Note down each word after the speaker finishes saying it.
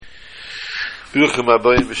Welcome to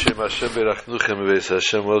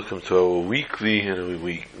our weekly, and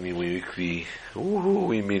we mean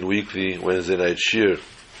weekly Wednesday night shir.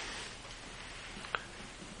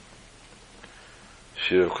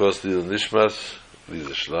 Shir, of course, Lil Nishmas,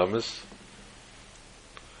 Lisa Shlamis.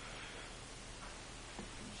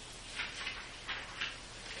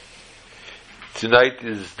 Tonight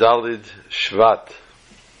is Dalid Shvat.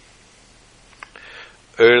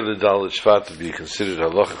 The Dalid Shvat to be considered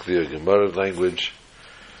halachically a Gemara language.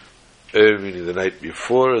 Meaning the night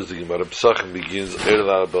before, as the Gemara Pesachim begins,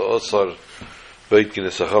 La Ba'osar, Beit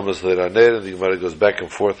Kines Achamas Le'raner, and the Gemara goes back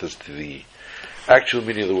and forth as to the actual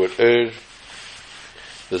meaning of the word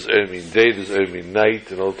Does mean day, does mean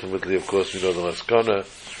night, and ultimately, of course, we know the Maskana.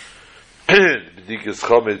 B'dikas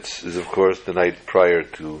Chometz is, of course, the night prior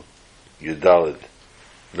to Yudalid,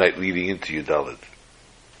 the night leading into Yudalid.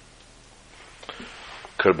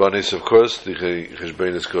 Karbanis, of course, the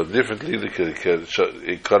Cheshbon is called differently. The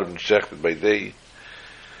Karban Shechted by day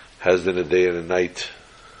has then a day and a night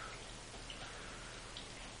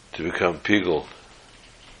to become Pigel,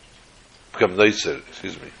 become Noiser,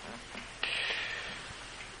 excuse me.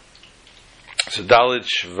 So Dalid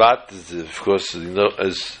Shvat is, of course, you know,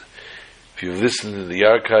 as if you've listened in the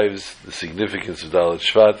archives, the significance of Dalid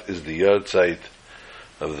Shvat is the yahrzeit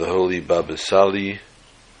of the holy Baba Sali,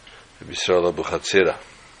 Yisrael Abu Chatzera.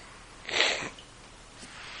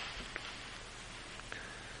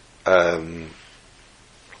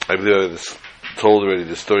 I believe I told already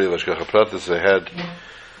the story of Ashgacha Pratis I had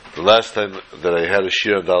the last time that I had a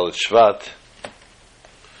shir on Dalid Shvat.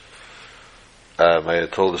 I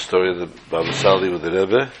had told the story of the Baba Sali with the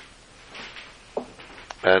Rebbe,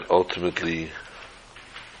 and ultimately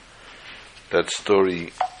that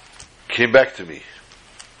story came back to me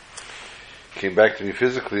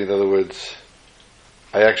physically. In other words,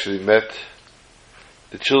 I actually met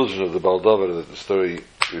the children of the Baldover that the story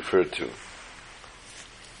referred to.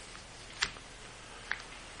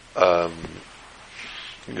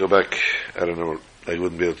 Go back, I don't know, I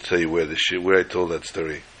wouldn't be able to tell you where I told that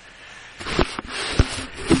story.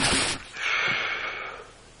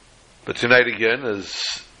 But tonight again,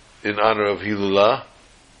 as in honor of Hilulah,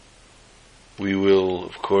 we will,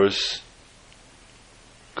 of course,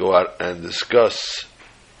 go out and discuss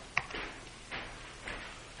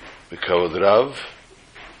the Kavod Rav.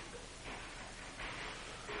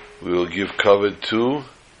 We will give kavod to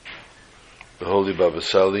the Holy Baba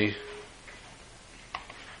Sali.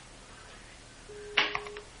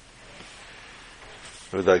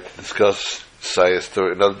 I would like to discuss Saya's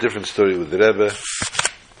story, another different story with the Rebbe,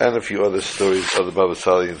 and a few other stories of the Baba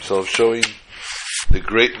Sali himself, showing the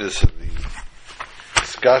greatness and the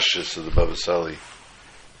skashus of the Baba Sali.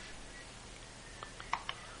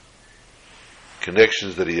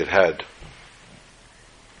 Connections that he had.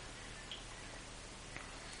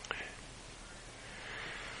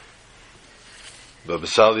 Baba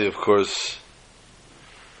Sali, of course,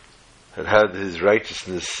 had his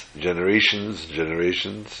righteousness generations.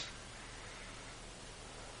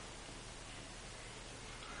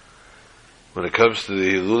 When it comes to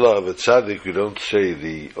the Hilula of a Tzaddik, we don't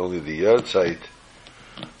say only the yahrzeit,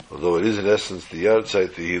 although it is in essence the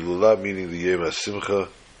yahrzeit, the Hilula, meaning the Yom HaSimcha.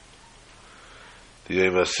 The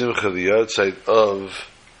Yom HaSimcha, the yahrzeit of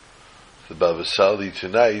the Baba Sali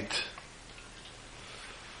tonight,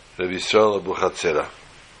 Rabbi Yisrael Abu Chatzera.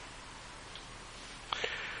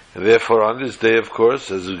 And therefore, on this day, of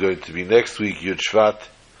course, as is going to be next week, Yud Shvat,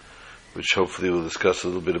 which hopefully we'll discuss a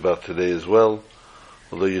little bit about today as well,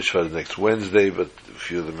 although Yud Shvat is next Wednesday, but a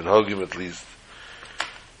few of the Minhagim at least,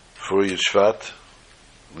 for Yud Shvat,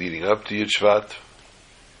 leading up to Yud Shvat.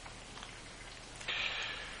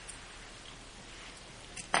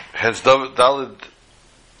 Hence, Dalid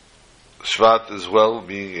Shvat as well,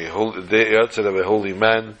 being a holy day, outside of a holy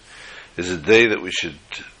man, is a day that we should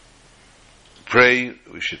pray,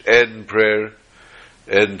 we should add in prayer,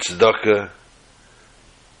 add in tzedakah,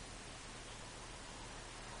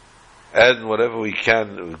 add in whatever we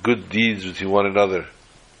can of good deeds between one another.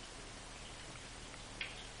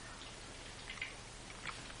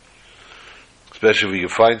 Especially if we can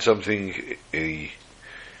find something, a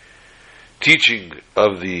teaching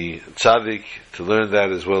of the tzaddik, to learn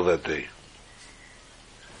that as well that day.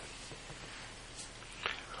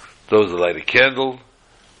 Those that light a candle,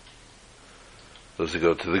 those that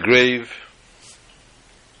go to the grave,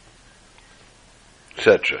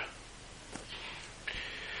 etc.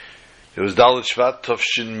 It was Dalid Shvat,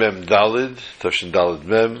 Tafshin Mem Dalid, Tafshin Dalid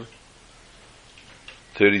Mem,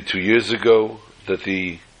 32 years ago, that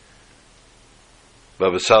the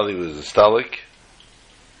Baba Sali was a Stalik.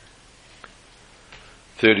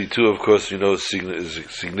 32, of course, is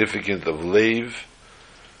significant of Leiv,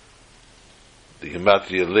 the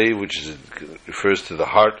Gematria Leiv, which refers to the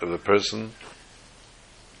heart of the person.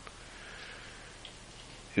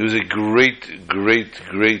 He was a great, great,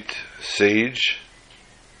 great sage,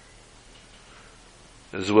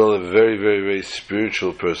 as well as a very, very, very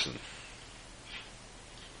spiritual person.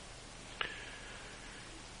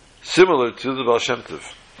 Similar to the Baal Shem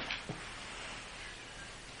Tov.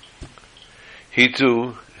 He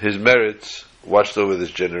too, his merits watched over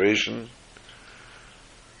this generation.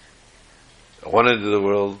 At one end of the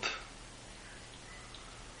world,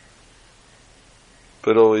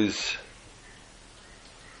 but always,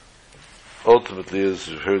 ultimately, as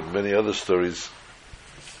we've heard many other stories,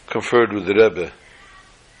 conferred with the Rebbe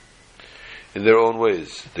in their own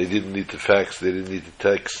ways. They didn't need to fax, they didn't need to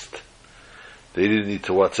text, they didn't need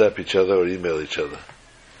to WhatsApp each other or email each other.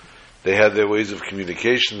 They had their ways of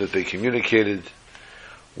communication that they communicated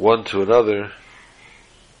one to another,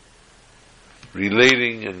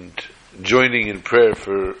 relating and joining in prayer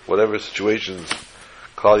for whatever situations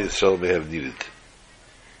Klal Yisrael may have needed.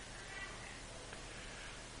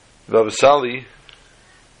 Baba Sali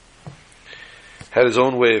had his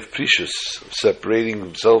own way of precious, separating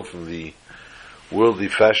himself from the worldly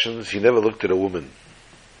fashions. He never looked at a woman.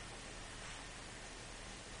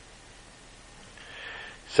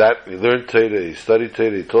 Sat, he learned Torah, he studied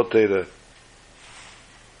Torah, he taught Torah.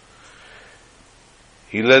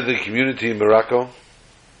 He led the community in Morocco.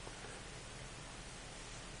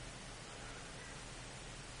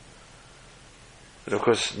 And of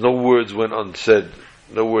course, no words went unsaid,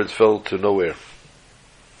 no words fell to nowhere.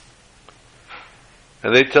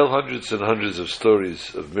 And they tell hundreds and hundreds of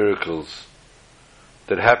stories of miracles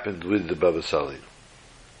that happened with the Baba Sali.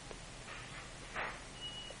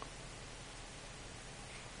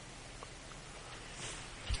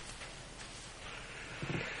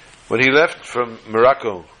 When he left from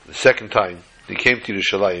Morocco the second time, he came to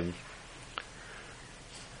Yerushalayim,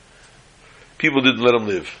 people didn't let him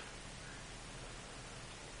live.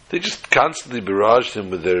 They just constantly barraged him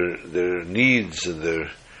with their needs and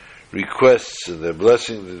their requests and their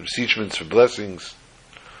blessings, their beseechments for blessings.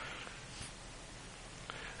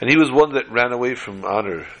 And he was one that ran away from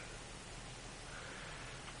honor.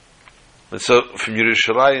 And so from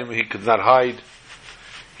Yerushalayim he could not hide.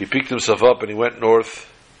 He picked himself up and he went north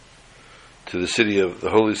to the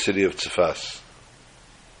holy city of Tzfas.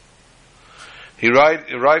 He arrived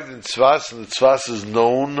in Tzfas, and Tzfas is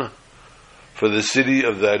known for the city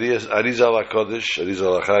of the Arizal HaKodesh,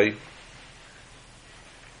 Arizal HaChai.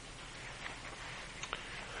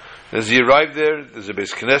 As he arrived there's a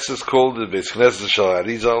Beis Knesset called the Beis Knesset Shel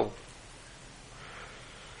Arizal.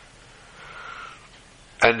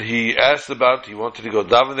 And he wanted to go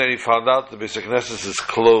daven there. He found out the Beis Knesset is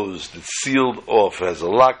closed. It's sealed off. It has a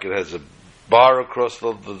lock. It has a bar across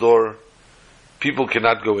the door. People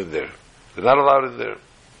cannot go in there. They're not allowed in there.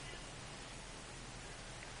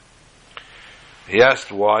 He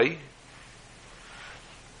asked why.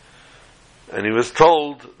 And he was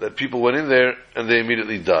told that people went in there and they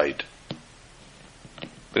immediately died.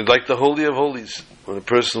 It's like the Holy of Holies. When a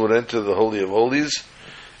person would enter the Holy of Holies,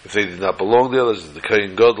 if they did not belong there, as the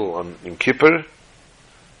Kohen Gadol in Kippur,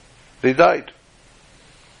 they died.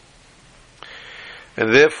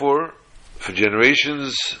 And therefore, for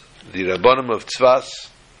generations, the Rabbanim of Tzfas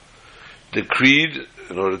decreed,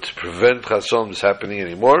 in order to prevent Chasoms happening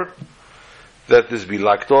anymore, that this be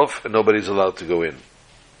locked off and nobody's allowed to go in.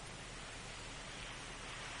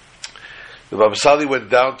 The Baba Sali went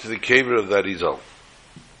down to the kever of the Arizal.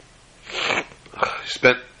 He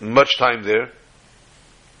spent much time there.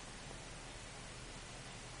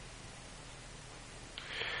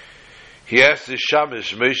 He asked the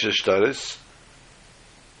Shamish Moshe Shtaris.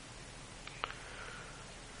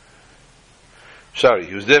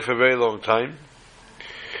 He was there for a very long time.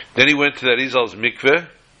 Then he went to the Arizal's mikveh,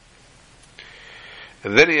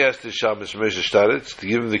 and then he asked the Shamish Moshe Shtaris to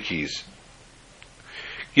give him the keys.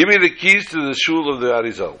 Give me the keys to the shul of the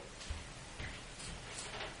Arizal.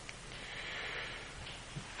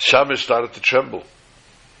 Shamish started to tremble.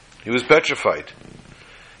 He was petrified.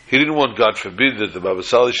 He didn't want, God forbid, that the Baba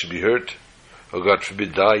Sali should be hurt, or God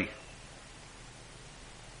forbid, die.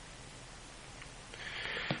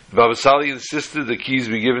 The Baba Sali insisted the keys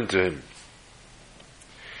be given to him.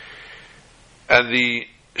 And the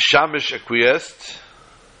Shamish acquiesced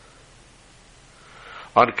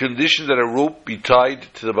on condition that a rope be tied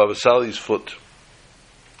to the Baba Sali's foot.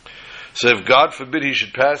 So if God forbid he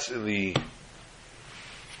should pass in the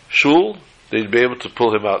shul, they'd be able to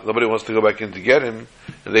pull him out. Nobody wants to go back in to get him,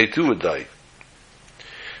 and they too would die.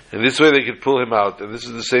 And this way they could pull him out. And this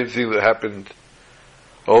is the same thing that happened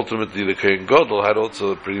Ultimately, the Kohen Gadol had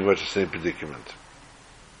also pretty much the same predicament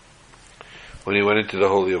when he went into the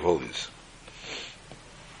Holy of Holies.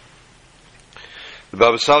 The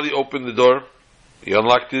Baba Sali opened the door, he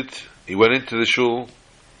unlocked it, he went into the shul,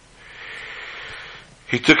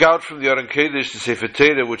 he took out from the Aron Kodesh the Sefer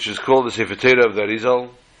Torah, which is called the Sefer Torah of the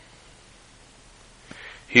Arizal.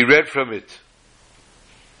 He read from it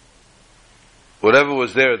whatever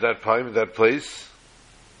was there at that time, at that place.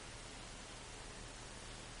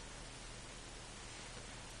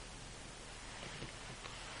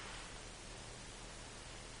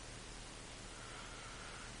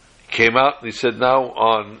 Came out and he said, now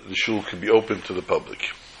on, the shul can be open to the public.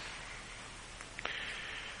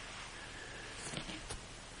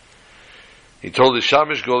 He told the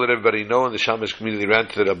Shamish, go let everybody know, and the Shamish immediately ran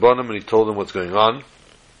to the Rabbanim and he told them what's going on.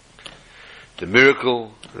 The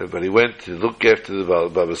miracle, everybody went to look after the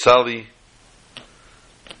Baba Sali.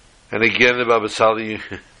 And again the Baba Sali,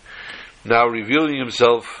 now revealing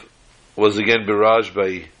himself, was again barraged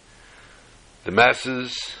by the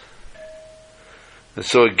masses. And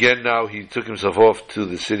so again now he took himself off to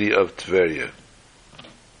the city of Tveria.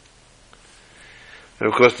 And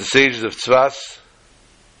of course the sages of Tzvas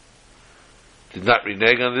did not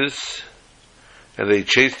renege on this, and they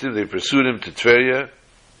chased him, they pursued him to Tveria.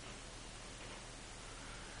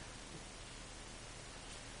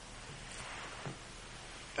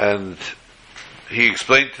 And he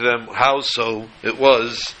explained to them how so it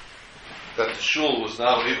was that the shul was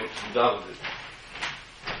now able to be dominated.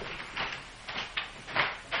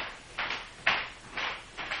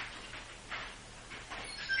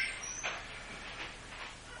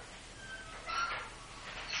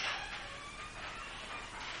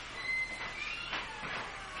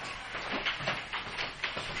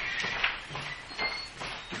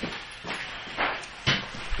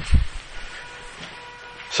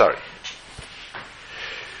 Sorry.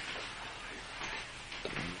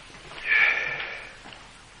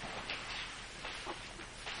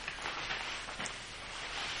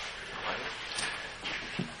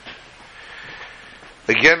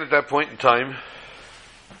 Again, at that point in time,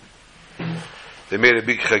 they made a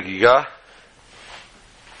big chagiga,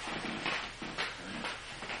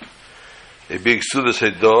 a big sudas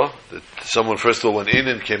hedo, that someone first of all went in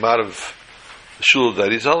and came out of the shul of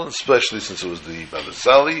Arizal, especially since it was the Baba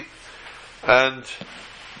Sali, and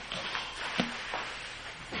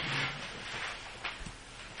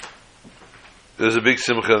there was a big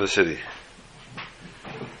simcha in the city.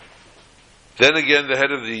 Then again, the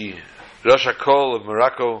head of the Rosh HaKol of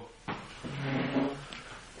Morocco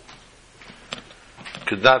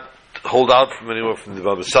could not hold out from anywhere from the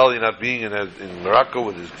Baba Sali not being in Morocco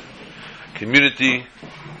with his community.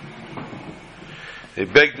 They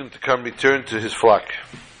begged him to come return to his flock.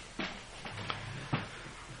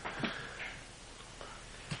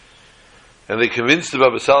 And they convinced the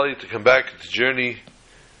Baba Sali to come back to journey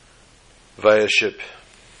via ship.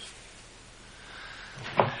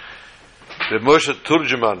 The Moshe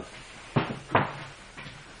Turjuman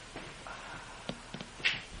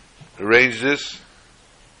arranged this.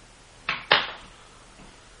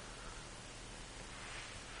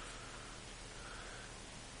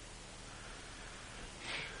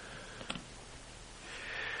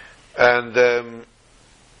 And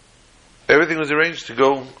everything was arranged to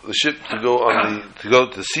go, the ship to go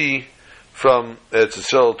to sea from Eretz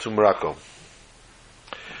Yisrael to Morocco.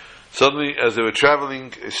 Suddenly, as they were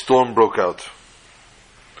traveling, a storm broke out.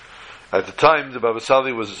 At the time, the Baba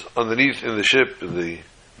Sali was underneath in the ship, in the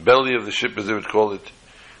belly of the ship, as they would call it,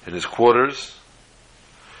 in his quarters.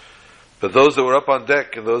 But those that were up on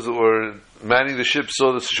deck and those that were manning the ship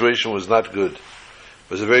saw the situation was not good. It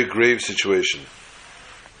was a very grave situation.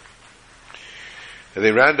 And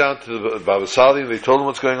they ran down to the Baba Sali and they told him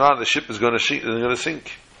what's going on. The ship is going to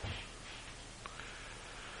sink.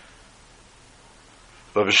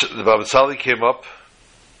 The Baba Sali came up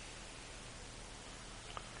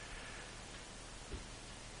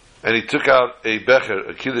and he took out a becher,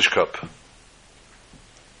 a Kiddush cup.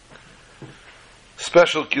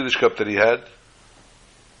 Special Kiddush cup that he had.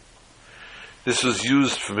 This was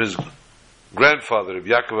used from his grandfather, Reb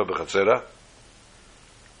Yaakov Abachatzera.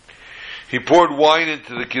 He poured wine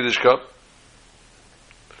into the Kiddush cup,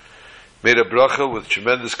 made a bracha with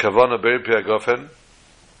tremendous kavana beri pi hagafen.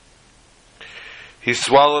 He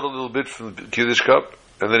swallowed a little bit from the Kiddush cup,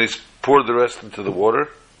 and then he poured the rest into the water,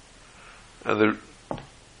 and the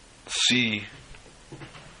sea,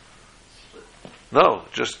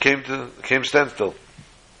 just came standstill.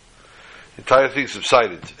 The entire thing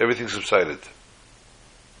subsided. Everything subsided.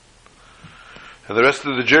 And the rest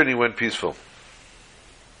of the journey went peaceful.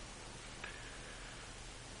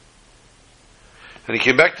 And he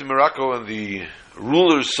came back to Morocco, and the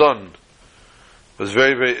ruler's son was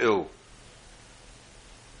very, very ill.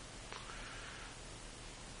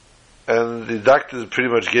 And the doctors pretty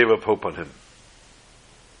much gave up hope on him.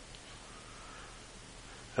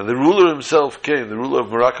 And the ruler himself came, the ruler of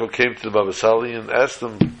Morocco came to the Baba Sali and asked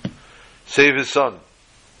him, save his son.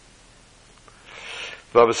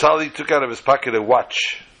 Baba Sali took out of his pocket a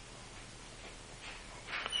watch.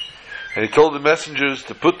 And he told the messengers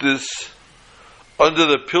to put this under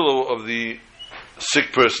the pillow of the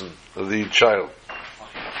sick person, of the child.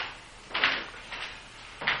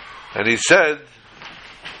 And he said,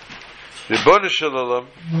 Ribbon Shalom,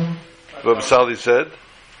 Baba Sali said,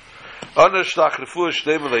 Ana shlach refuah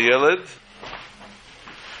shlema layeled,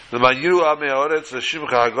 l'man yiru amei haaretz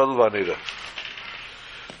l'shimcha hagadol v'anira.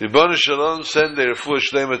 Ribbon Shalom, send a refuah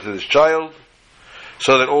shlema to this child,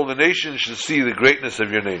 so that all the nations should see the greatness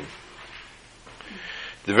of your name.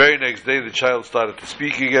 The very next day, the child started to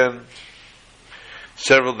speak again.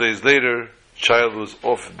 Several days later, the child was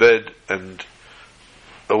off bed and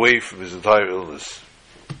away from his entire illness.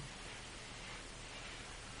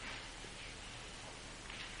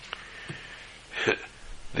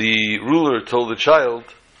 The ruler told the child,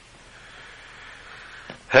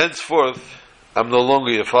 henceforth, I'm no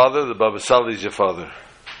longer your father, the Baba Sali is your father.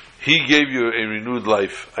 He gave you a renewed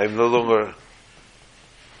life. I'm no longer...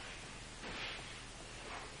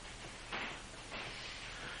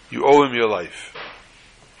 You owe him your life.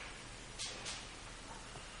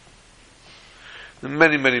 There are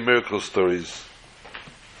many, many miracle stories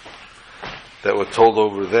that were told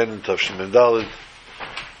over then in Tafshin Mendalid,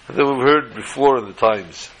 and that we've heard before in the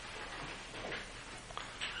times.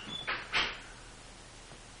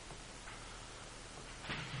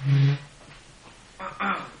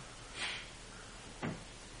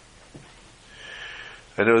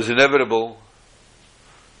 And it was inevitable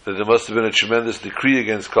that there must have been a tremendous decree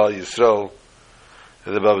against Klal Yisrael,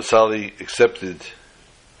 and the Baba Sali accepted,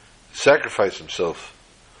 sacrificed himself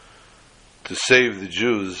to save the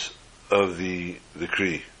Jews of the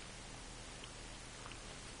decree.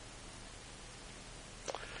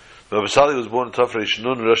 Baba Sali was born in Tafresh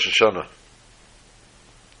Nun Rosh Hashanah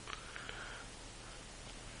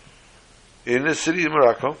in the city of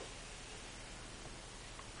Morocco.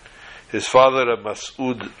 His father, Rabbi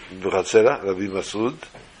Mas'ud B'Chatzera, Rabbi Mas'ud,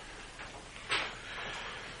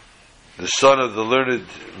 the son of the learned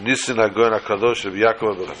Nissen HaGoyen HaKadosh, Rabbi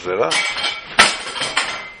Yaakov B'Chatzera,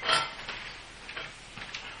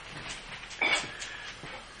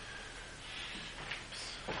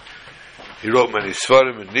 he wrote many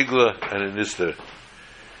Sfarim in Nigla and in Nister,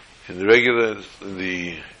 in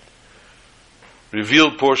the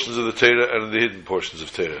revealed portions of the Torah and in the hidden portions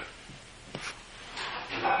of Torah.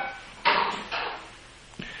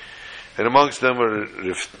 And amongst them were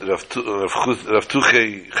Rav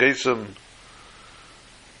Tuchei Chesem,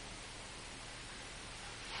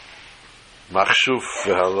 Machshuf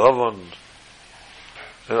V'Halavon,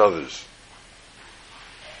 and others.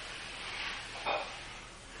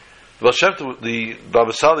 The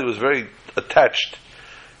Baba Sali was very attached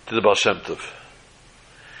to the Baal Shem Tov.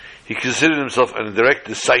 He considered himself a direct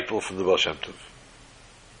disciple from the Baal Shem Tov,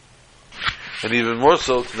 and even more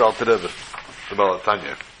so to the Alter Rebbe, the Baal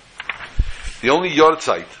Tanya. The only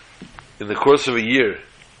yortzeit in the course of a year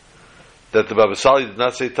that the Baba Sali did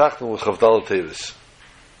not say Tachton was Chavdal Tevis,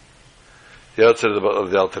 the yortzeit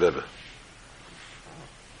of the Alter Rebbe.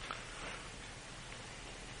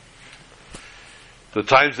 The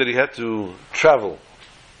times that he had to travel,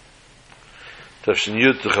 Tafshin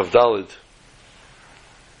Yud to Chavdalid,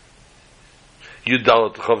 Yud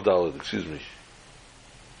Dalet to Chavdalid, excuse me.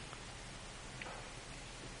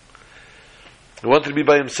 He wanted to be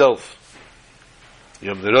by himself.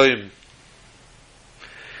 Yom Neroim.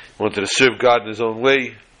 He wanted to serve God in his own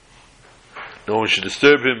way. No one should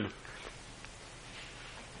disturb him.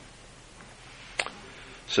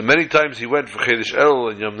 So many times he went for Chedesh El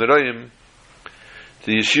and Yom Neroim to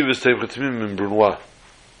the Yeshiva Tev Chatzimim in Brunois.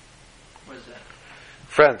 Where's that?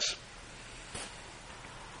 France.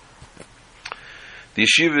 The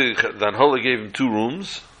Yeshiva Dan Holla gave him 2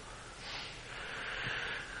 rooms.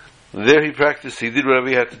 There he practiced, he did whatever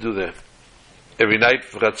he had to do there. Every night,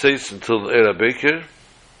 for Chatzos until Eira Baker,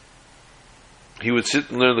 he would sit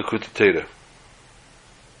and learn the Likutei Torah.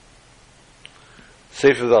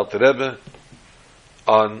 Sefer Alter Rebbe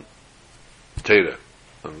on Torah,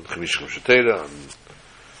 on Chemish Chemshe Torah, on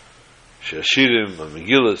She'ashirim, on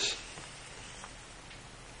Megillas.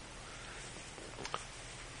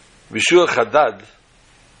 Bishua Chadad,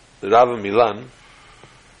 the Rav of Milan,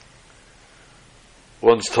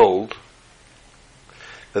 once told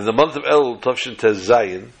that in the month of El Tavshin Tez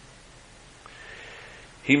Zayin,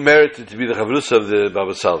 he merited to be the Chavrusa of the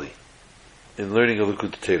Baba Sali in learning of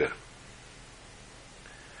Likutei Torah.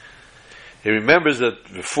 He remembers that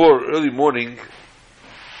before early morning,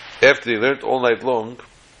 after they learned all night long,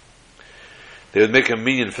 they would make a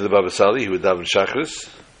minyan for the Baba Sali. He would daven Shachris.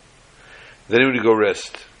 Then he would go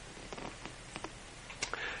rest.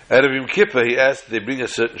 Out of Yom Kippur, he asked they bring a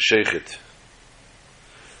certain sheikhet.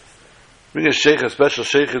 Bring a sheikh, a special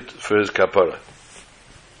sheikhet for his kapara.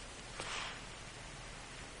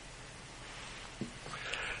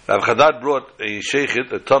 Rav Chadad brought a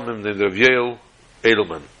sheikhet, a tamim named Rav Yael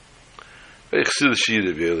Edelman. Very chassid shir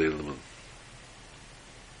Rav Yael Edelman.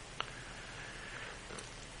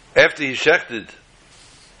 After he shechted,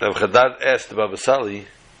 Rav Chadad asked the Baba Sali,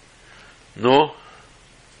 "No,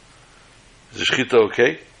 is the shechita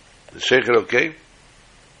okay? Is the sheikhet okay?"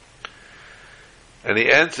 And he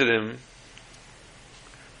answered him,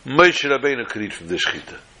 Moshe Rabbeinu could eat from this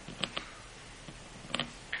shechita.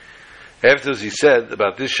 Afterwards he said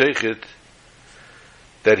about this sheikhet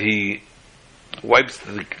that he wipes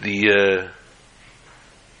the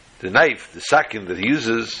knife, the sakin that he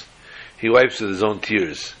uses, he wipes with his own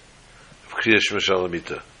tears of Kriya Shema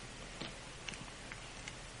Shalamita.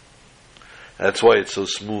 That's why it's so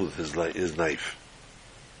smooth, his knife.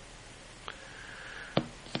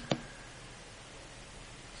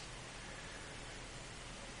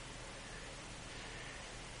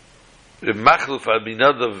 Reb Machluf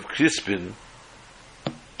Abinadav Crispin,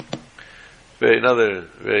 another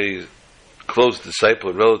very close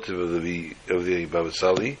disciple and relative of the Baba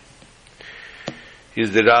Sali, he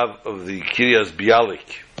is the Rav of the Kiryas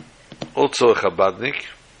Bialik, also a Chabadnik,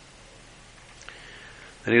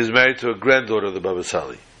 and he was married to a granddaughter of the Baba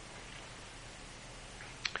Sali.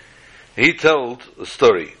 He told a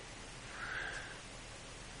story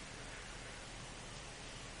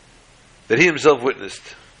that he himself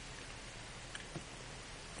witnessed.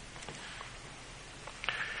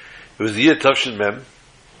 It was the year Tavshin Mem.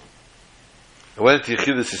 I went to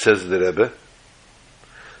Yechidus, he says, the Rebbe,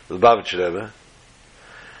 the Lubavitcher Rebbe,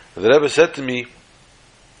 and the Rebbe said to me,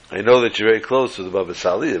 I know that you're very close to the Baba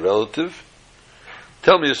Sali, a relative.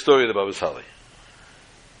 Tell me a story of the Baba Sali.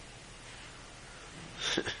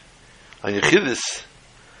 On Yechidus,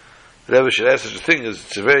 the Rebbe should ask such a thing, as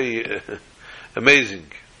it's very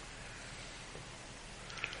amazing.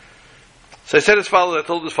 So I said as follows, I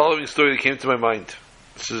told this following story that came to my mind.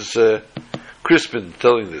 This is Crispin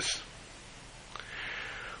telling this.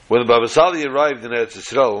 When the Baba Sali arrived in Eretz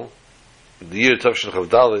Yisrael, in the year Tavshin Chav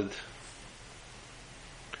Daled,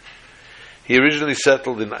 he originally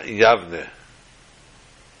settled in Yavne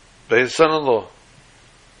by his son-in-law.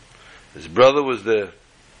 His brother was there,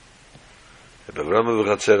 Avraham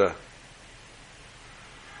V'Chatzera.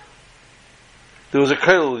 There was a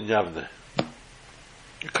koil in Yavne.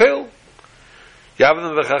 A koil.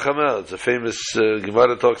 Yavne V'Chachamel. It's a famous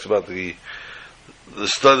Gemara talks about the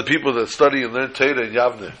people that study and learn Torah in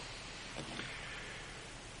Yavne.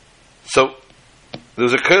 So there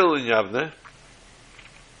was a koil in Yavne,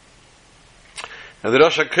 and the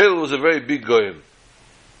Rosh HaKoil was a very big goyim,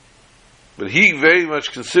 but he very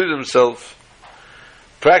much considered himself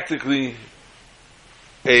practically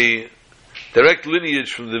a direct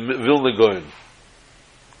lineage from the Vilna goyim.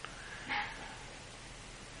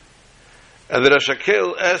 And the Rosh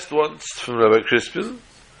HaKoil asked once from Rabbi Crispin,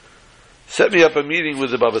 set me up a meeting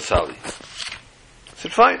with the Baba Sali. I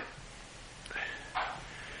said, fine.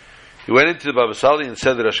 He went into the Baba Sali and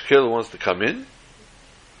said that Rosh HaKoil wants to come in.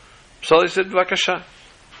 Sali said, Vakasha.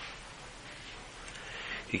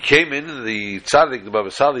 He came in, and the tzaddik, the Baba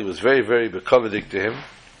Sali, was very, very bekovedik to him,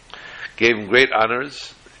 gave him great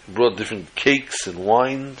honors, brought different cakes and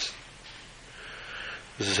wines.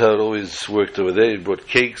 This is how it always worked over there. He brought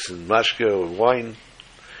cakes and mashka and wine.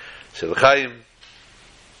 Said L'chaim.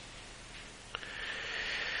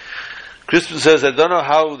 Crispin says, I don't know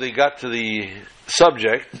how they got to the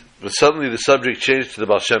subject, but suddenly the subject changed to the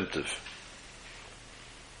Baal Shem Tov.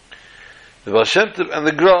 The Baal Shem Tov and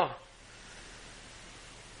the Gra.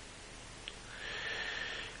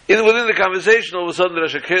 Within the conversation, all of a sudden, the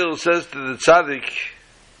Rosh HaKoil says to the tzaddik,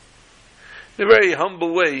 in a very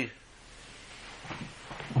humble way,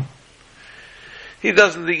 he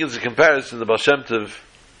doesn't think it's a comparison, the Baal Shem Tov,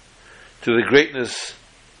 to the greatness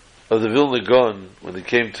of the Vilna Gaon when it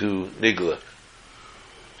came to Nigla.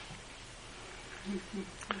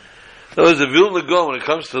 In other words, the Vilna Gaon, when it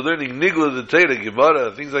comes to learning Nigla, the Torah,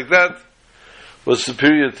 Gemara, things like that, was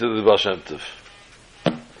superior to the Baal Shem Tov.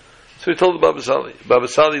 So he told the Baba Sali. Baba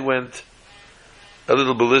Sali went a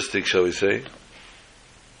little ballistic, shall we say,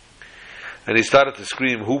 and he started to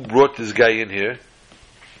scream, who brought this guy in here?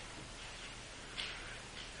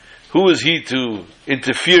 Who is he to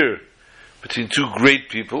interfere between two great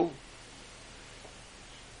people?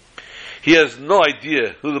 He has no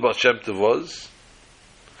idea who the Baal Shem Tov was.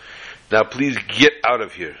 Now please get out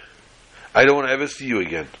of here. I don't want to ever see you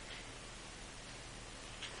again.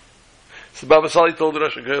 So Baba Sali told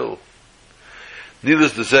Rosh HaKollel.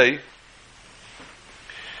 Needless to say,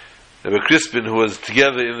 Rabbi Crispin, who was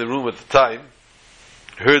together in the room at the time,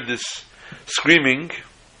 heard this screaming,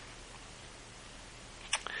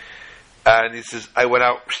 and he says, I went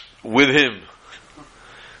out with him.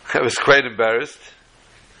 I was quite embarrassed.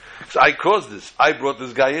 So I caused this. I brought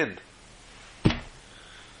this guy in.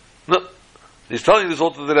 No, he's telling this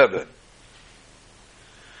all to the Rebbe.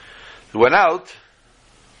 He went out.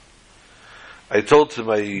 I told to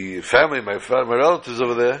my family, my relatives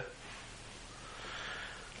over there,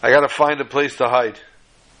 I got to find a place to hide.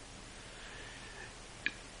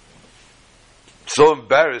 So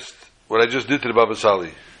embarrassed what I just did to the Baba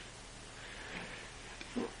Sali.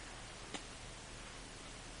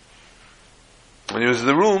 When he was in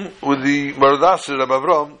the room with the Maradasir Rabbi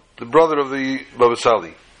Avram, the brother of the Baba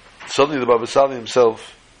Sali, suddenly the Baba Sali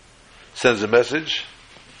himself sends a message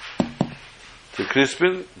to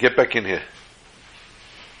Crispin, get back in here.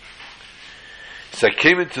 So I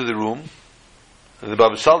came into the room, and the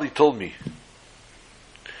Baba Sali told me,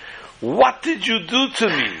 what did you do to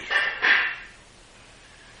me?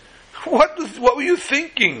 What were you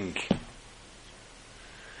thinking?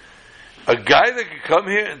 A guy that could come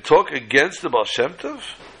here and talk against the Baal Shem Tov?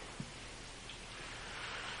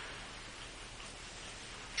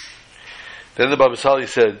 Then the Baba Sali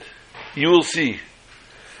said, you will see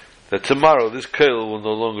that tomorrow this kollel will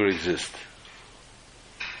no longer exist.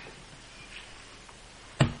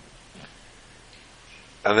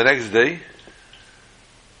 And the next day,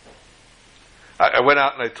 I went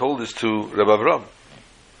out and I told this to Rabbi Avram.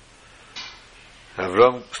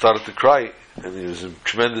 Avram started to cry, and he was in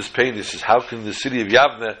tremendous pain. He says, how can the city of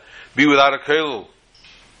Yavne be without a kollel?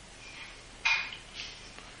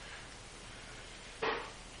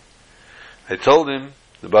 I told him,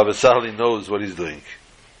 the Baba Sali knows what he's doing.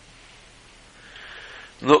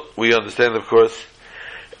 No, we understand, of course.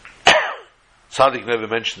 Tzaddik never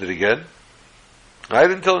mentioned it again. I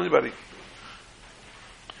didn't tell anybody.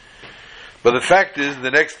 But the fact is,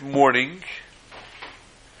 the next morning,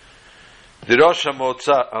 the Rosh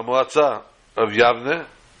HaMoatza of Yavne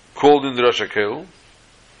called in the Rosh HaKollel,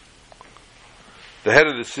 the head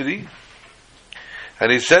of the city,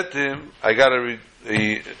 and he said to him, I got a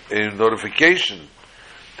notification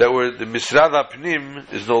that the Misrad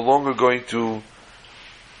HaPnim is no longer going to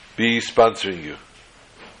be sponsoring you.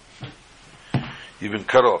 You've been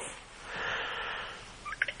cut off.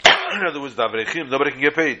 In other words, the Avrechim, nobody can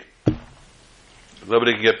get paid. If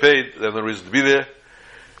nobody can get paid, they have no reason to be there.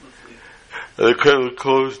 And the kollel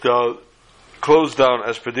closed down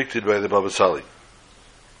as predicted by the Baba Sali.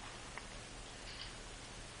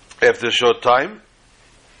 After a short time,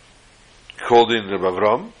 he called in Rabbi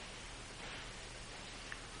Avram,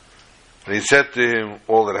 and he said to him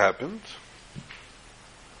all that happened.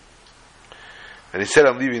 And he said,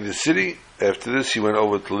 I'm leaving the city. After this, he went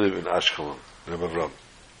over to live in Ashkelon, Rabbi Avram.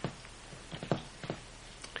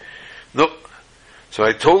 No. So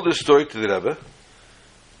I told this story to the Rebbe,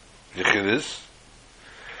 Yechidus.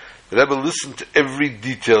 The Rebbe listened to every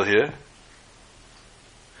detail here.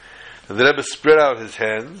 And the Rebbe spread out his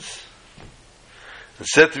hands and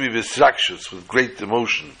said to me Visrakshus, with great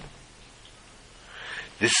emotion,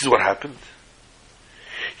 this is what happened.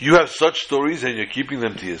 You have such stories and you're keeping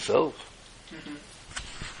them to yourself. Mm-hmm.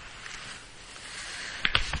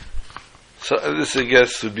 So this, I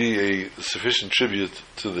guess, would be a sufficient tribute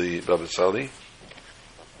to the Baba Sali.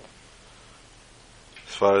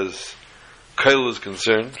 As far as kollel is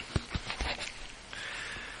concerned,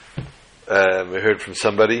 we heard from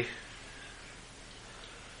somebody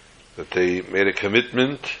that they made a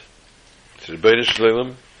commitment to the Rebbeinu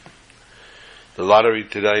Shalom. The lottery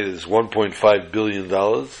today is $1.5 billion.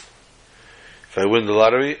 If I win the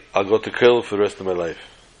lottery, I'll go to kollel for the rest of my life.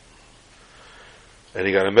 And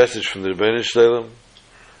he got a message from the Rebbeinu Shalom.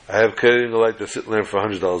 I have kollel like to sit and learn for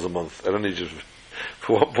 $100 a month. I don't need you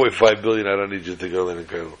for $1.5 billion. I don't need you to go learn in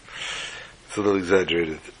kollel. It's a little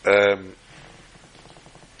exaggerated.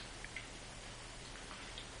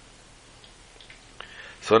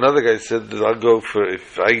 So another guy said that I'll go for,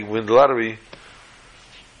 if I win the lottery,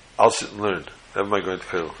 I'll sit and learn. Never mind going to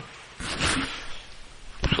kollel.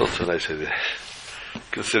 It's also a nice idea.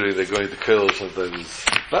 Considering that going to kollel sometimes is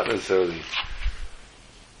not necessarily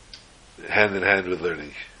hand in hand with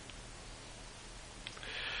learning.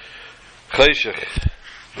 Chayshach,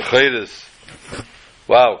 B'chayres.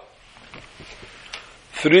 Wow.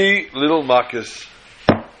 3 little makas.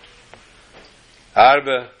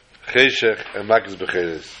 Arba, Cheshech, and makas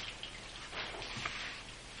becheres.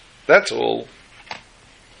 That's all.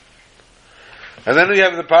 And then we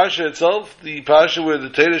have the parsha itself, the parsha where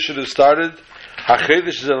the Torah should have started.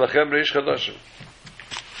 Hachedesh zelachem reish chadashim.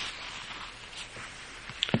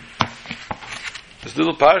 This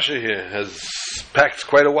little parsha here has packed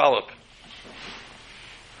quite a wallop.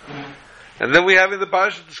 And then we have in the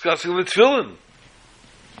parsha discussing the tefillin.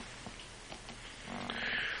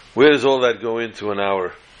 Where does all that go into an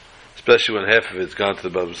hour? Especially when half of it's gone to the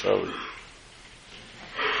Baba Sali.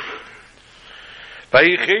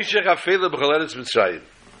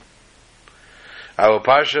 Our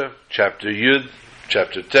parsha, chapter Yud,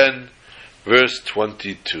 chapter 10, verse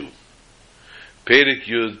 22. Perek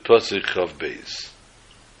Yud, Pasuk Chav Beis.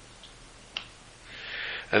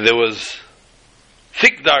 And there was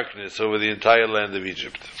thick darkness over the entire land of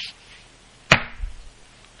Egypt.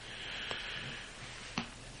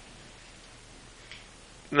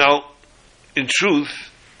 Now, in truth,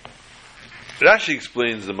 Rashi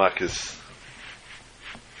explains the Makkos.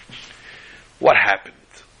 What happened?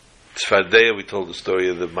 Tzfardea, we told the story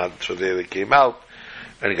of the Tzfardea that came out,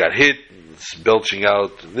 and it got hit, and it's belching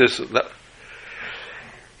out, and this and that.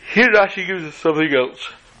 Here Rashi gives us something else.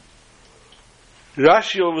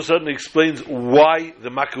 Rashi all of a sudden explains why the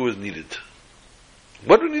Makkah was needed.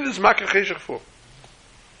 What do we need this Makkah Cheshach for?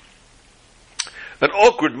 An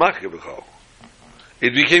awkward Makkah, b'chol.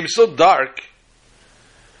 It became so dark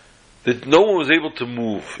that no one was able to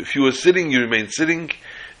move. If you were sitting, you remained sitting.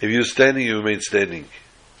 If you were standing, you remained standing.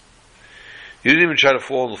 You didn't even try to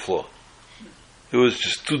fall on the floor. It was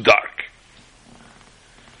just too dark.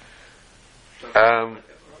 Darker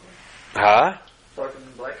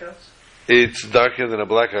than blackouts? It's darker than a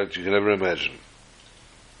blackout you can ever imagine.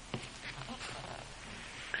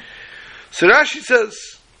 So Rashi says,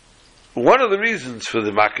 one of the reasons for the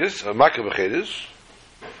Makkos, or Makkah B'cheres,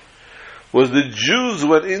 was the Jews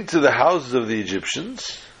went into the houses of the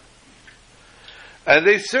Egyptians, and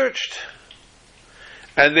they searched,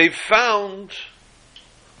 and they found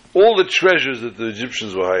all the treasures that the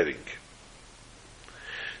Egyptians were hiding.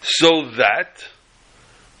 So that,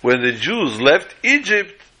 when the Jews left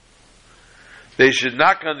Egypt, they should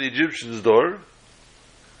knock on the Egyptian's door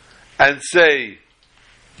and say,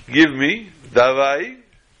 "Give me, davai."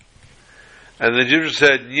 And the Egyptian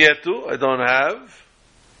said, "Nietu, I don't have."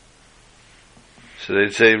 So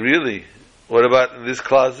they'd say, "Really? What about in this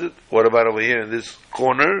closet? What about over here in this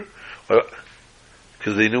corner?"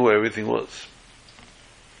 Because they knew where everything was.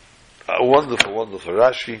 A wonderful, wonderful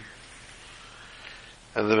Rashi.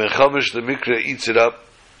 And the Mechamish, the Mikra, eats it up.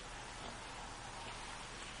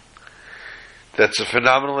 That's a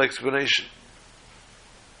phenomenal explanation.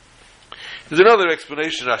 There's another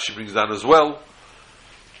explanation Rashi brings down as well,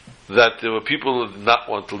 that there were people who did not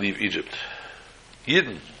want to leave Egypt.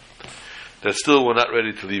 Yidden, that still were not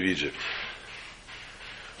ready to leave Egypt.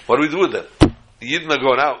 What do we do with them? The Yidden are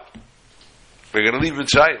going out. They're going to leave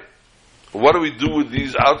Mitzrayim. What do we do with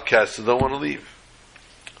these outcasts that don't want to leave?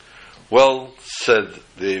 Well, said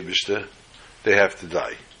the Eibishter, they have to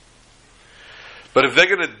die. But if they're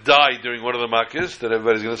going to die during one of the Makkos, then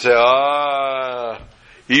everybody's going to say,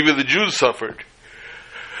 even the Jews suffered.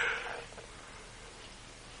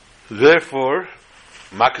 Therefore,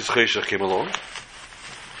 Makkos Cheshach came along,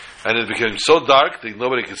 and it became so dark that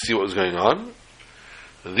nobody could see what was going on.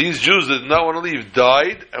 And these Jews that did not want to leave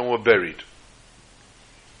died and were buried.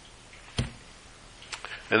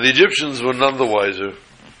 And the Egyptians were none the wiser.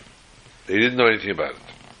 They didn't know anything about it.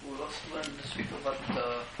 We also learned this week about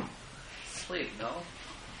the slave, no?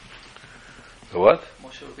 The what?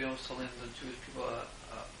 Moshe Rabbeinu was telling the Jewish people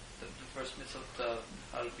the first mitzvah of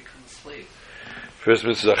how to become a slave. First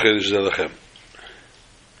mitzvah is Achedesh Zelachem.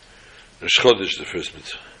 Rosh Chodesh, the first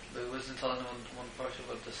mitzvah. But it wasn't telling them one part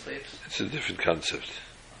about the slaves? It's a different concept.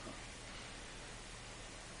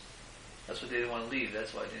 That's what they didn't want to leave,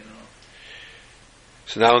 that's why they didn't know.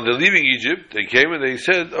 So now when they're leaving Egypt, they came and they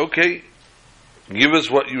said, okay, give us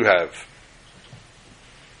what you have.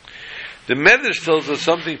 The Medrash tells us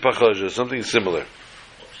something pachaja, something similar.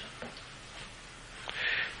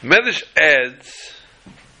 Medrash adds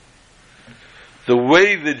the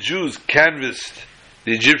way the Jews canvassed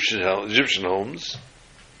the Egyptian homes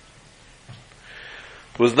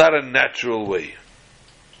was not a natural way.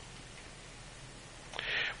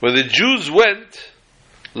 When the Jews went,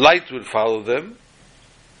 light would follow them.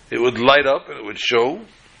 It would light up and it would show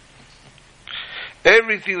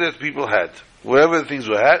everything that people had. Whatever the things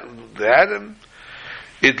they had them,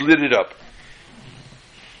 it lit it up.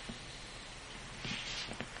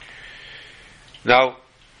 Now,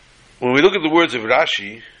 when we look at the words of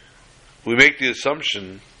Rashi, we make the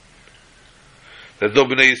assumption that the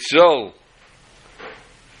Bnei Yisrael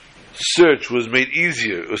search was made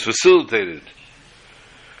easier, it was facilitated,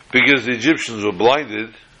 because the Egyptians were blinded.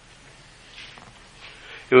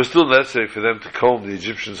 It was still necessary for them to comb the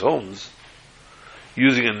Egyptians' homes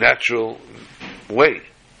using a natural way.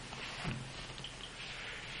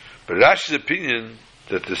 But Rashi's opinion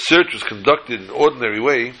that the search was conducted in an ordinary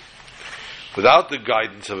way, without the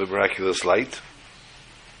guidance of a miraculous light,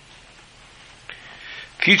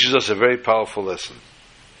 teaches us a very powerful lesson.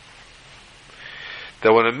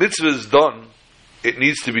 That when a mitzvah is done, it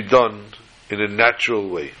needs to be done in a natural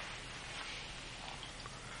way.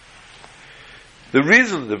 The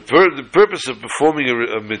reason, the purpose of performing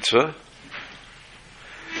a mitzvah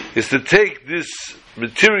is to take this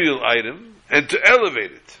material item and to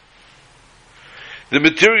elevate it. The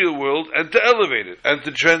material world, and to elevate it, and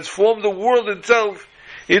to transform the world itself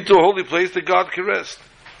into a holy place that God can rest.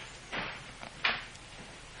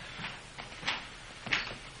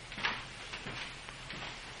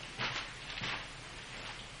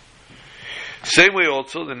 Same way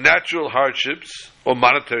also, the natural hardships or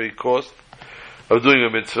monetary cost of doing a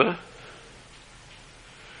mitzvah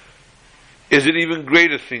is an even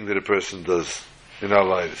greater thing that a person does in our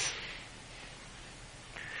lives.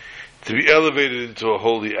 To be elevated into a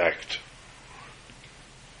holy act.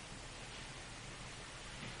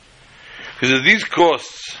 Because if these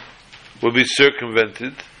costs will be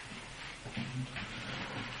circumvented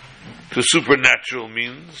through supernatural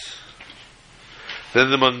means, then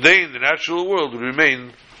the mundane, the natural world will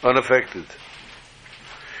remain unaffected.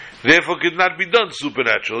 Therefore, it could not be done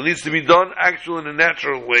supernatural. It needs to be done actual in a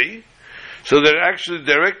natural way, so that it actually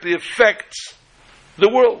directly affects the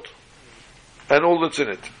world and all that's in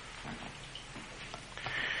it.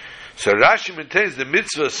 So Rashi maintains the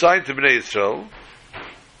mitzvah assigned to Bnei Yisrael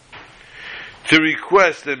to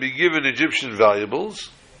request and be given Egyptian valuables.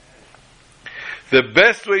 The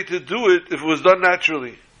best way to do it, if it was done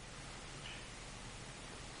naturally,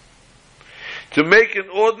 to make an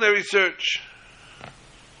ordinary search.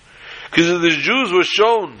 Because if the Jews were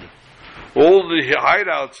shown all the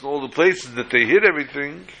hideouts and all the places that they hid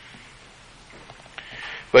everything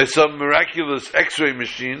by some miraculous X-ray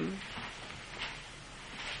machine,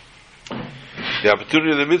 the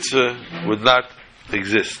opportunity of the mitzvah would not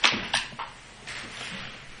exist.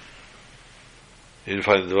 You didn't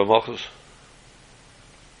find it in the Malchus?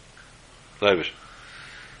 Leiber.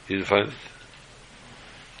 You didn't find it?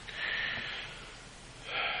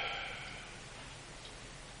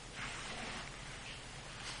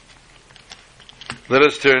 Let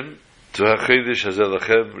us turn to HaChedesh Hazeh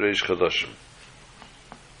Lachem Reish Chadashim.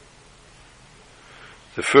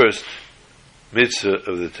 The first mitzvah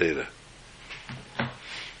of the Torah.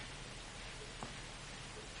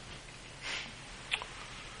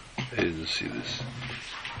 I didn't see this.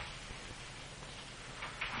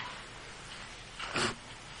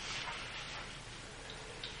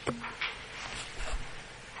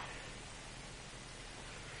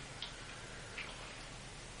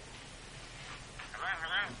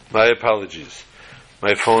 My apologies.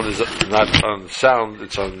 My phone is not on sound,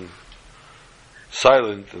 it's on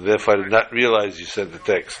silent, and therefore I did not realize you sent the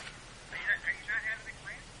text.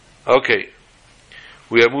 Okay.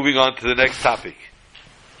 We are moving on to the next topic.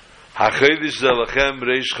 HaChedesh Zelachem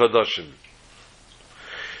Reish Chadashim.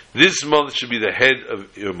 This month should be the head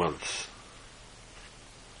of your months.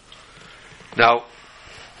 Now,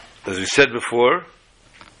 as we said before,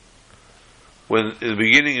 when in the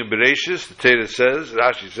beginning of Bereshis, the Torah says,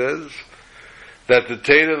 Rashi says, that the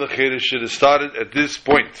Torah L'Chedesh should have started at this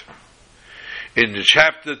point. In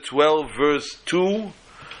chapter 12, verse 2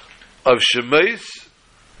 of Shemais,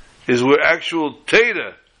 is where actual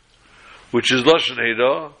Torah, which is Lashon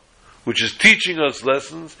Hara, which is teaching us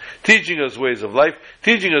lessons, teaching us ways of life,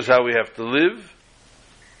 teaching us how we have to live.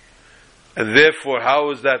 And therefore,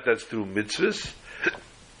 how is that? That's through mitzvahs.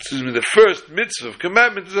 Excuse me, the first mitzvah of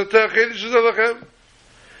commandment is Atah Chedesh Zelachem.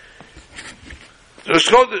 Rosh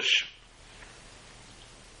Chodesh.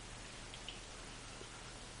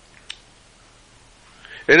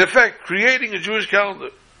 In effect, creating a Jewish calendar.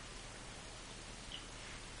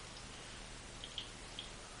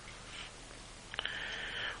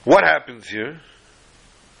 What happens here?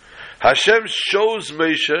 Hashem shows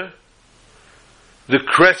Moshe the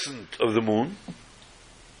crescent of the moon.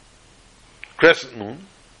 Crescent moon.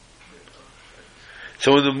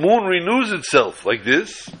 So when the moon renews itself like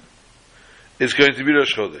this, it's going to be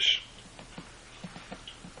Rosh Chodesh.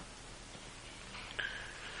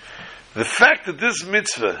 The fact that this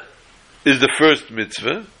mitzvah is the first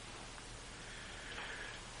mitzvah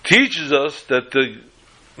teaches us that the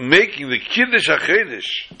making the Kiddush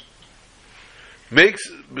HaChedesh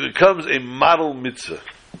becomes a model mitzvah.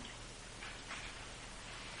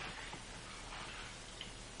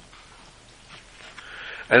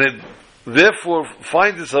 And it therefore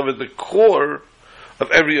finds itself at the core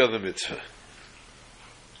of every other mitzvah.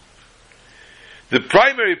 The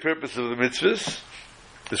primary purpose of the mitzvahs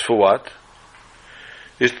is for what?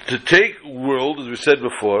 Is to take world, as we said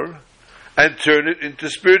before, and turn it into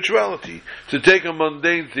spirituality. To take a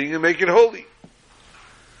mundane thing and make it holy.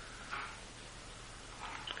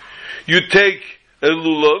 You take a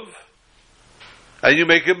lulav, and you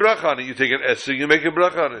make a bracha on it. You take an esrog, you make a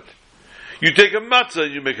bracha on it. You take a matzah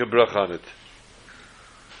and you make a bracha on it.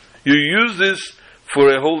 You use this for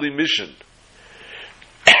a holy mission.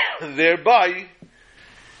 Thereby,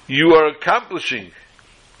 you are accomplishing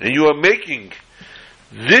and you are making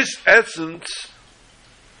this essence,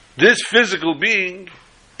 this physical being,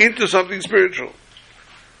 into something spiritual.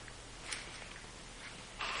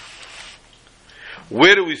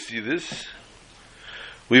 Where do we see this?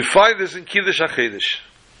 We find this in Kiddush HaChedesh.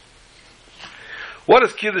 What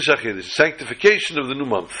is Kiddush HaChedesh? Sanctification of the new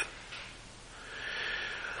month.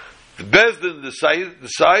 The Bezdin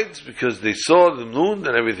decides, because they saw the moon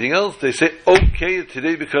and everything else, they say, okay,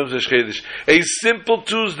 today becomes a Chedesh. A simple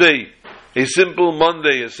Tuesday, a simple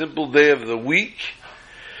Monday, a simple day of the week,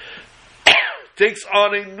 takes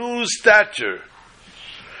on a new stature.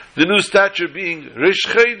 The new stature being Rish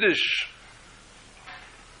Chedesh.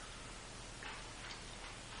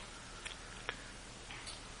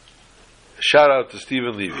 Shout out to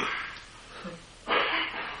Stephen Levy.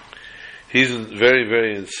 He's very,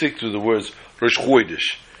 very in sync with the words Rosh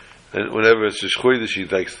Chodesh. And whenever it's Rosh Chodesh, he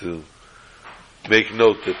likes to make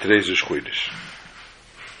note that today's Rosh Chodesh.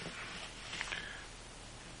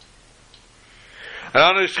 And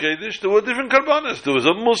on Rosh Chodesh, there were different karbanas. There was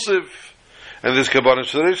a Musaf, and there's karbanas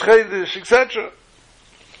for Rosh Chodesh, etc.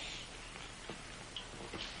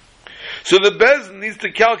 So the Bez needs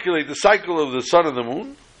to calculate the cycle of the sun and the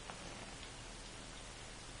moon.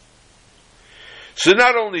 So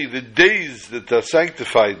not only the days that are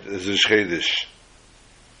sanctified as Rosh Chodesh,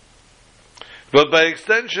 but by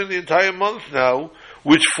extension the entire month now,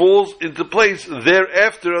 which falls into place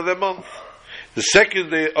thereafter of that month. The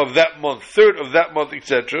second day of that month, third of that month,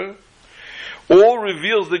 etc., all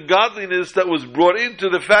reveals the godliness that was brought into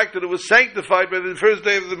the fact that it was sanctified by the first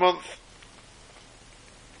day of the month.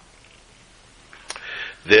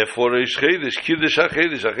 Therefore, Rosh Chodesh, Kiddush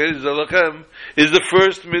HaChedesh, HaChedesh Zalachem, is the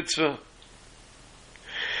first mitzvah.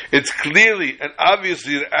 It's clearly and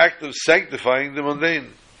obviously an act of sanctifying the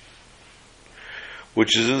mundane,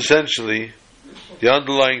 which is essentially the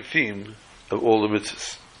underlying theme of all the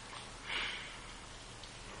mitzvahs.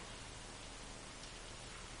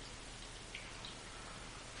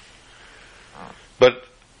 But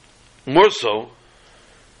more so,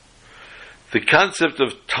 the concept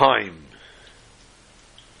of time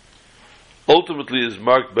ultimately is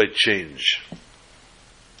marked by change.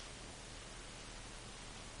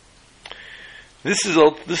 This is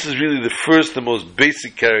really the first and most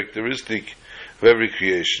basic characteristic of every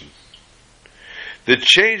creation. The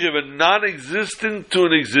change of a non-existent to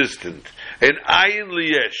an existent, an ayin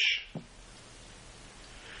liyesh.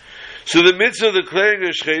 So the mitzvah of declaring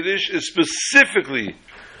Rosh Chodesh is specifically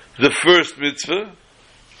the first mitzvah,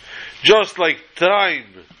 just like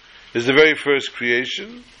time is the very first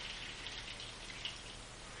creation.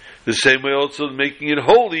 The same way also making it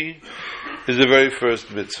holy is the very first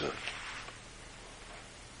mitzvah.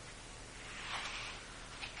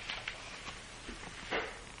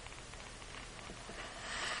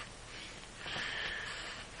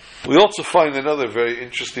 We also find another very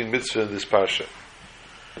interesting mitzvah in this parsha.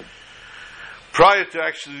 Prior to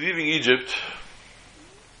actually leaving Egypt,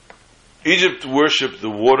 Egypt worshipped the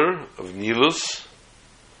water of Nilus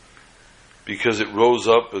because it rose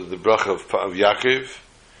up as the bracha of Yaakov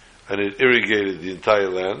and it irrigated the entire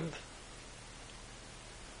land.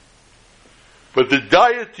 But the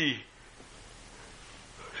deity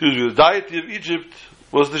of Egypt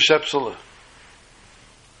was the Shepselah.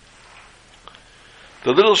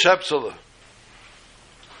 The little Shepselah.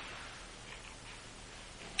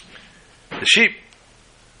 The sheep.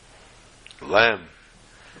 The lamb.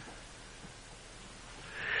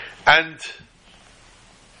 And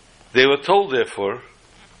they were told, therefore,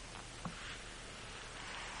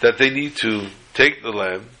 that they need to take the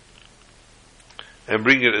lamb and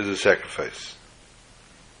bring it as a sacrifice.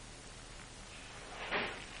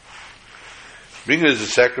 Bring it as a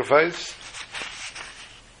sacrifice,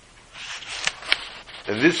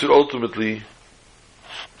 and this would ultimately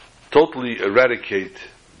totally eradicate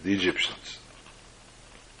the Egyptians.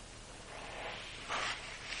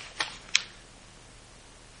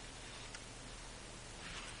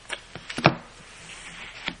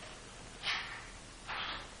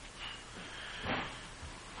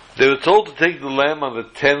 They were told to take the lamb on the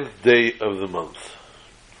 10th day of the month.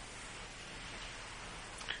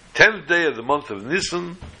 10th day of the month of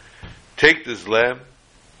Nisan, take this lamb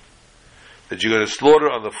that you're going to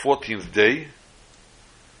slaughter on the 14th day,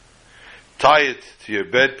 tie it to your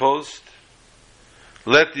bedpost,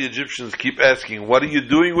 let the Egyptians keep asking, what are you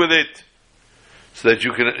doing with it? So that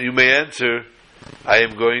you may answer, I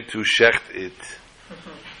am going to shecht it.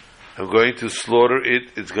 I'm going to slaughter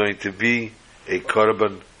it. It's going to be a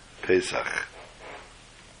korban Pesach.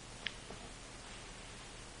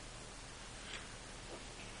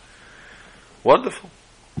 Wonderful.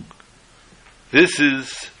 This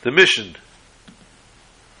is the mission.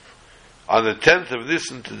 On the 10th of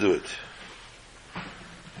Nisan to do it.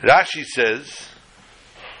 Rashi says,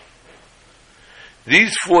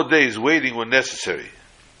 these 4 days waiting were necessary.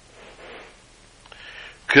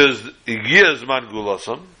 Because Igia Zman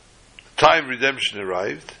Gulasam, time redemption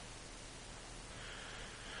arrived.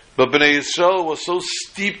 But Bnei Yisrael was so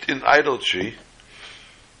steeped in idolatry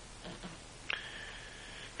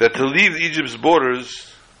that to leave Egypt's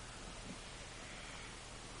borders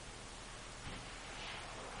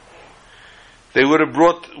they would have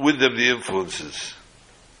brought with them the influences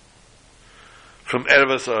from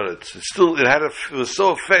Erevas Aretz.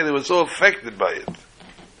 They were so affected by it.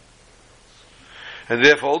 And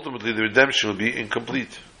therefore ultimately the redemption will be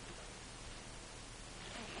incomplete.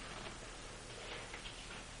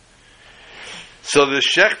 So the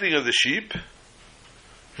shechting of the sheep,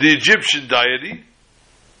 the Egyptian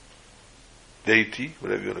deity,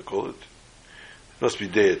 whatever you want to call it, it must be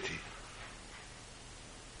deity,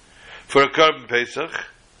 for a korban Pesach,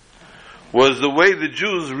 was the way the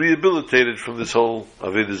Jews rehabilitated from this whole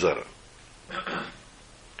Avodah Zarah.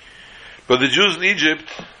 But the Jews in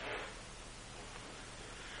Egypt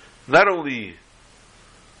not only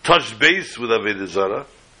touched base with Avodah Zarah,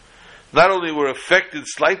 not only were affected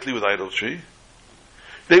slightly with idolatry,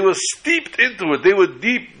 they were steeped into it. They were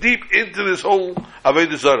deep, deep into this whole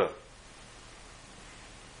Avodah Zarah.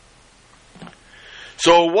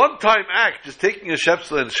 So a one-time act, just taking a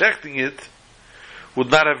shepsel and shechting it, would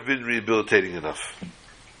not have been rehabilitating enough.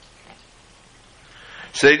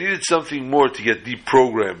 So they needed something more to get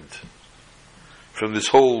deprogrammed from this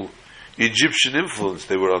whole Egyptian influence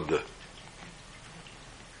they were under.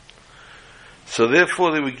 So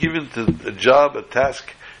therefore they were given a job, a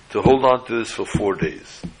task, to hold on to this for 4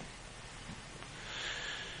 days.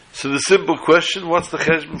 So the simple question, what's the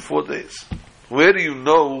cheshbon 4 days? Where do you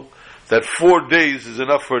know that 4 days is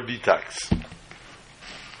enough for a detox?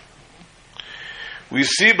 We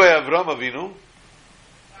see by Avram Avinu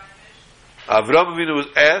was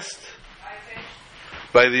asked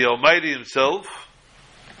by the Almighty Himself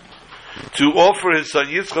to offer his son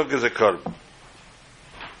Yitzchak as a korban.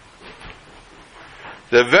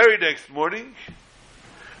 The very next morning,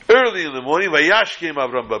 early in the morning, Vayash came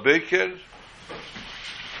Avram Babeker.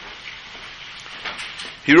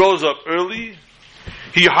 He rose up early,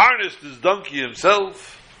 he harnessed his donkey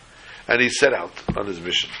himself, and he set out on his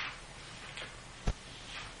mission.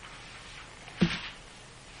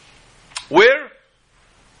 Where?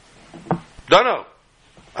 Don't know.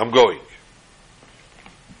 I'm going.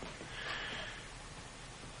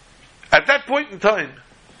 At that point in time,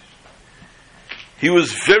 he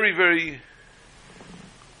was very, very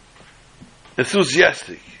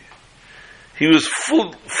enthusiastic. He was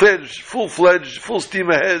full-fledged, full steam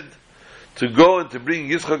ahead to go and to bring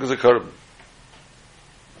Yitzchak as a korban.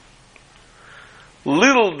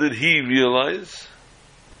 Little did he realize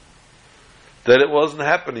that it wasn't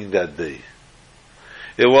happening that day.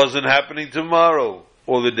 It wasn't happening tomorrow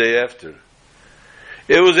or the day after.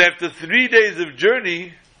 It was after 3 days of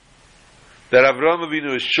journey that Avraham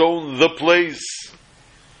Avinu has shown the place.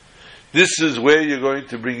 This is where you're going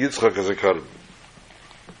to bring Yitzchak as a korban.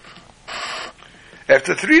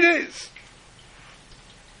 After 3 days.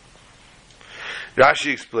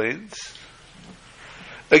 Rashi explains,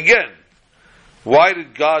 again, why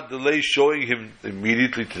did God delay showing him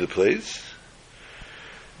immediately to the place?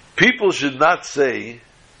 People should not say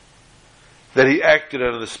that he acted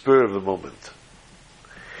on the spur of the moment.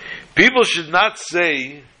 People should not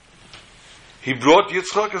say he brought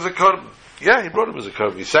Yitzchak as a korban. Yeah, he brought him as a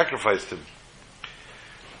korban. He sacrificed him.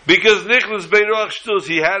 Because Nichlas Beiruach Shtus,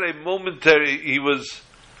 he had a momentary, he was,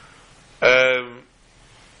 how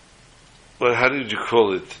did you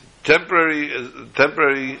call it? Temporary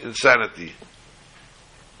insanity.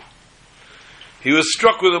 He was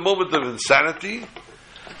struck with a moment of insanity,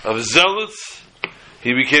 of zealots.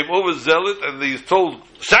 He became overzealous, and he's told,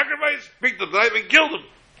 sacrifice, pick the knife and killed him.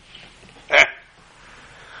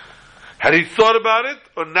 Had he thought about it,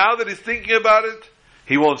 or now that he's thinking about it,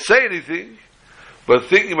 he won't say anything, But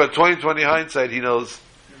thinking about 20/20 hindsight, he knows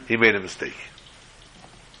he made a mistake.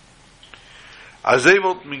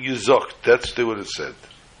 Azevot min gezocht, that's what it said.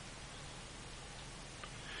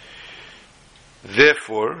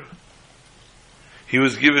 Therefore, he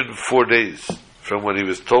was given 4 days from when he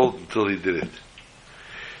was told until he did it,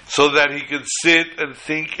 so that he could sit and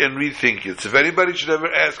think and rethink it. So if anybody should ever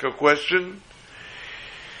ask a question,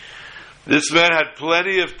 this man had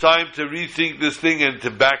plenty of time to rethink this thing and to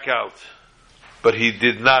back out. But he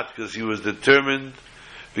did not, because he was determined,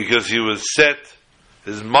 because he was set,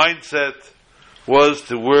 his mindset was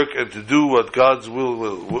to work and to do what God's will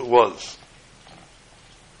was.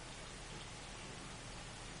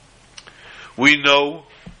 We know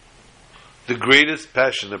the greatest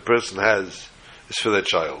passion a person has is for their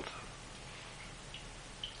child.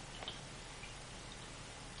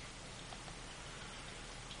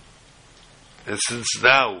 And since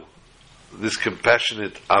now, this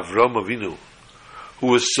compassionate Avram Avinu, who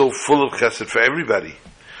was so full of chesed for everybody,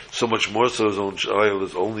 so much more so his own child,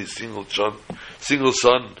 his only single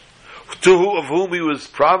son, of whom he was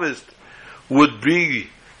promised would be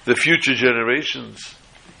the future generations.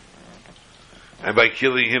 And by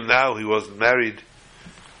killing him now, he wasn't married.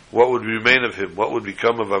 What would remain of him? What would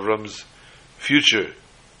become of Avram's future?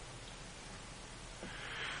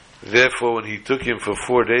 Therefore, when he took him for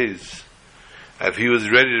 4 days, if he was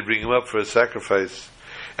ready to bring him up for a sacrifice,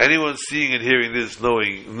 anyone seeing and hearing this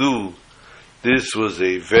knew this was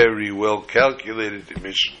a very well calculated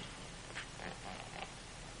mission.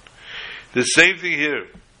 The same thing here.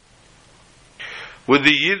 When the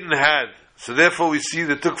Yidden had, so therefore we see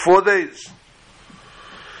that it took 4 days.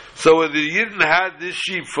 So when the Yidden had this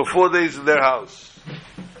sheep for 4 days in their house,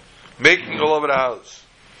 making all over the house,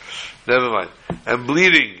 never mind, and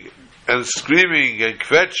bleeding, and screaming, and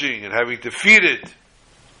kvetching, and having to feed it,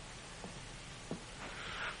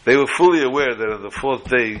 they were fully aware that on the 4th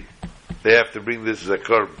day, they have to bring this as a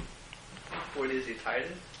korban. 4 days he tied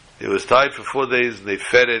it? It was tied for 4 days, and they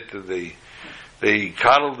fed it, and they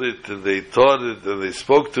coddled it, and they taught it, and they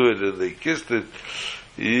spoke to it, and they kissed it.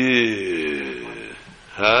 Yeah.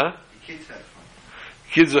 Huh? The kids had fun.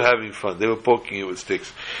 Kids were having fun. They were poking it with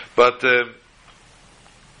sticks, but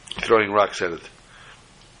throwing rocks at it.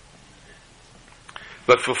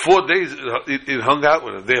 But for 4 days, it hung out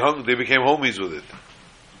with them. They became homies with it.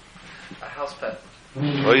 A house pet.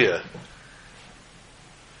 Oh yeah.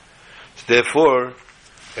 So therefore,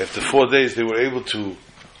 after 4 days, they were able to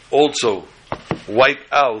also wipe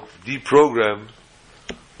out, deprogram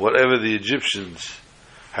whatever the Egyptians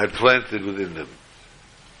had planted within them.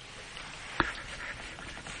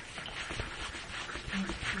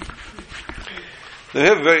 Now I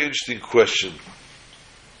have a very interesting question.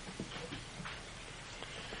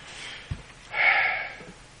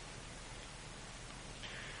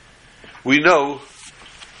 We know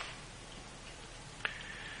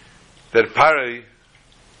that Parai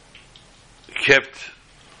kept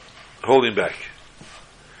holding back,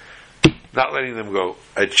 not letting them go.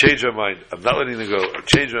 I changed my mind. I'm not letting them go. I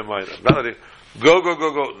changed my mind. I'm not letting go.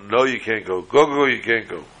 No, you can't go. Go. You can't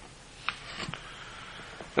go.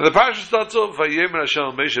 And the parasha starts off, Vayemer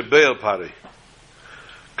Hashem Moshe Be'el Parai.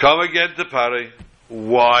 Come again to Parai.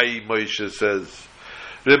 Why, Moshe says,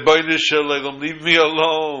 Rebbeinu Shalom, leave me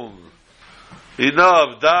alone.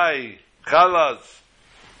 Enough, die, chalas.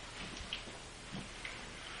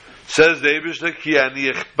 Says the Eibishter, Ki ani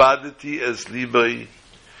echbadeti es libai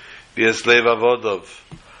v'es lev avodov.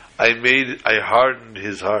 I hardened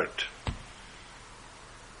his heart,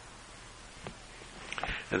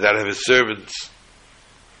 and that of his servants.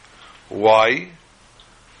 Why?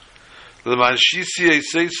 So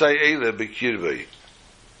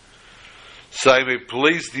I may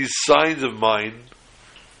place these signs of mine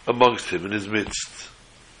amongst him, in his midst.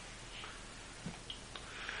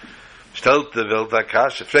 Stellt the Welt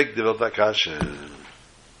Akasha, fragt the Welt Akasha.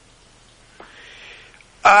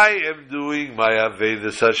 I am doing my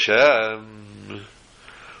Avedas Hashem.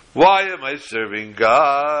 Why am I serving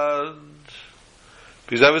God?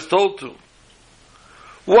 Because I was told to.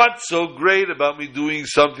 What's so great about me doing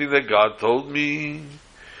something that God told me?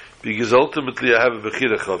 Because ultimately I have a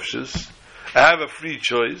Bechira Chavshis. I have a free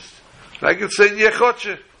choice. And I can say,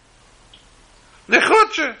 Nechoche.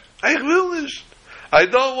 I will nicht. I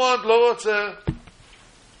don't want Lo Otzeh.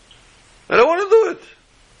 I don't want to do it.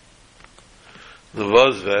 The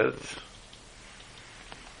was that.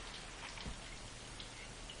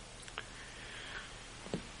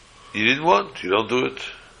 You didn't want, you don't do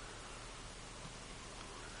it.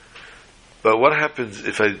 But what happens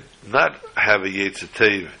if I not have a Yetzer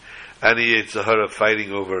Tov and a Yetzer Hara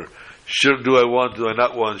fighting over, do I want, do I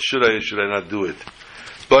not want, should I or should I not do it?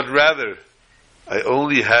 But rather, I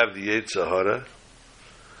only have the Yetzer Hara,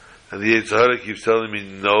 and the Yetzer Hara keeps telling me,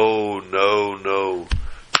 no, no, no,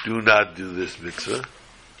 do not do this mitzvah.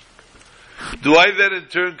 Do I then in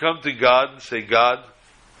turn come to God and say, God,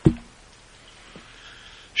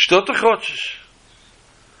 shtot achotsh.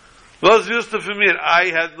 Was wirst du für mir? I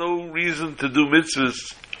had no reason to do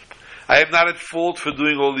mitzvahs. I am not at fault for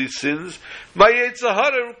doing all these sins. My Yetzer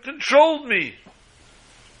Hara controlled me.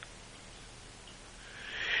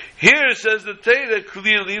 Here says the Torah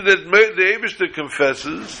clearly that the Eibishter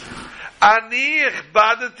confesses, Ani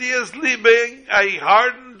badati es libeng, I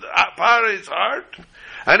hardened Paro's heart,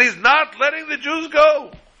 and he's not letting the Jews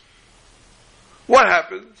go. What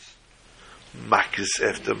happens? Makis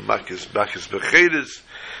after makis, makis bechedes,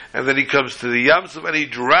 and then he comes to the Yamsuf and he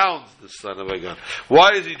drowns the son of Agan.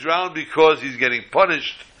 Why is he drowned? Because he's getting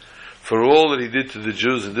punished for all that he did to the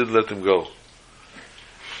Jews and didn't let them go.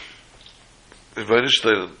 He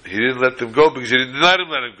didn't let them go because he didn't let him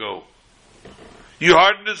go. You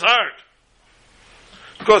hardened his heart.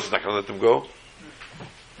 Of course he's not going to let them go.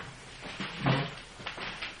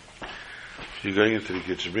 You're going into the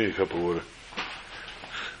kitchen, bring a cup of water.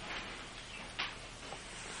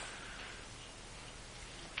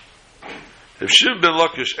 If Shimon ben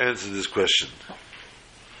Lakish answers this question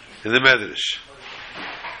in the Medrash,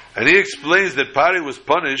 and he explains that Pari was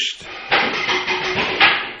punished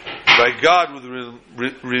by God with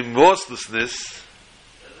remorselessness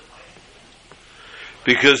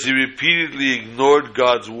because he repeatedly ignored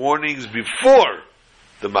God's warnings before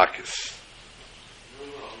the Makis.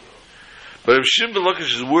 But if Shimon ben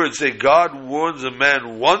Lakish's words say God warns a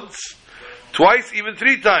man once, twice, even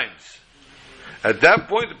 3 times, at that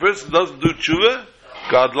point the person doesn't do tshuva,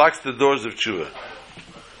 God locks the doors of tshuva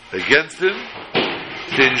against him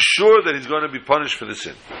to ensure that he's going to be punished for the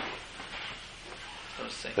sin.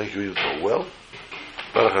 Thank you. Well,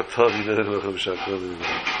 now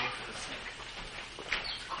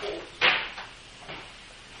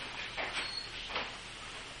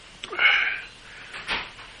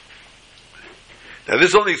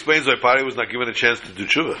this only explains why Pari was not given a chance to do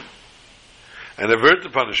tshuva and avert the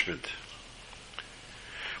punishment.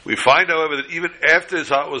 We find, however, that even after his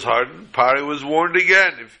heart was hardened, Pari was warned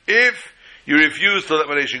again. If you refuse to let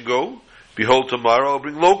my nation go, behold, tomorrow I'll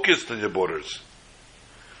bring locusts on your borders.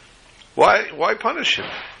 Why punish him?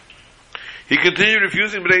 He continued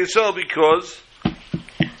refusing Bnei Yisrael because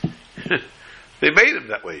they made him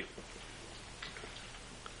that way.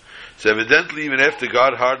 So evidently, even after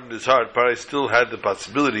God hardened his heart, Pari still had the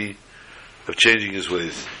possibility of changing his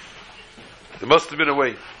ways. There must have been a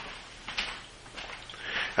way.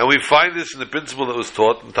 And we find this in the principle that was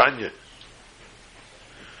taught in Tanya.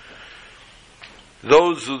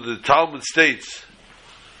 Those who the Talmud states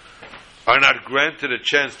are not granted a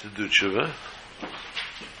chance to do tshuva,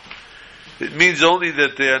 it means only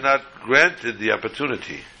that they are not granted the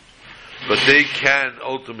opportunity, but they can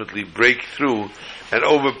ultimately break through and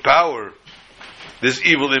overpower this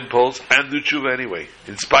evil impulse and do tshuva anyway,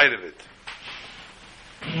 in spite of it.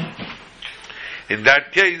 In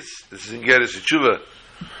that case, this is in Geras Tshuva,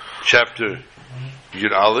 chapter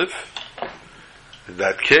Yud Aleph. In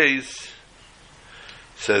that case,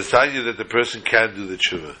 says Tanya that the person can do the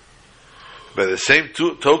tshuva. By the same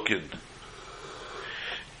token,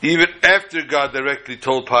 even after God directly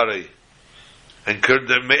told Pari and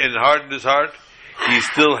hardened his heart, he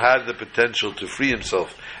still had the potential to free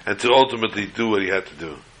himself and to ultimately do what he had to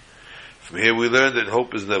do. From here we learn that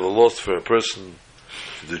hope is never lost for a person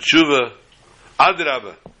to do tshuva.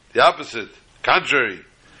 Adrabah, the opposite, contrary.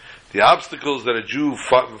 The obstacles that a Jew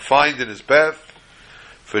finds in his path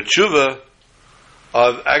for tshuva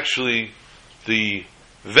are actually the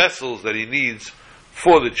vessels that he needs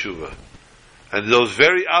for the tshuva. And those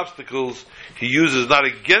very obstacles he uses not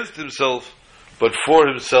against himself, but for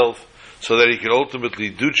himself, so that he can ultimately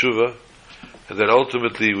do tshuva, and then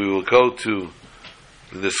ultimately we will go to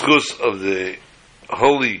the schus of the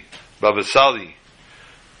holy Baba Sali,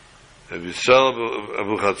 Abu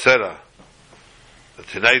Chatzera.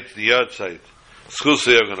 Tonight, the Yahrzeit,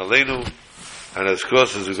 Schusay Yagon Aleinu, and as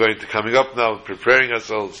course as we're going to coming up now, preparing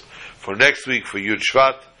ourselves for next week for Yud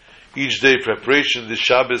Shvat, each day preparation, this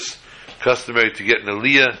Shabbos, customary to get an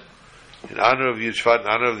Aliyah in honor of Yud Shvat, in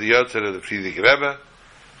honor of the Yahrzeit of the Frierdiker Rebbe,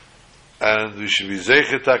 and we should be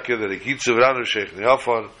Zeicher Take, that the Kitzuv Ranu Sheikh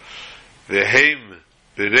Neafar, Veheim,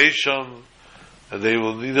 Beresham, and they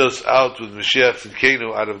will lead us out with Mashiach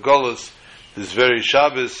Tzidkenu out of Golus this very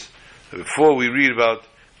Shabbos. Before we read about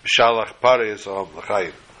Shalach Pari Yisrael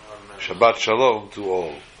L'chaim. Shabbat Shalom to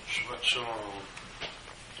all. Shabbat Shalom.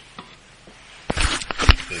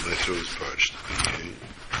 My throat is parched. Okay.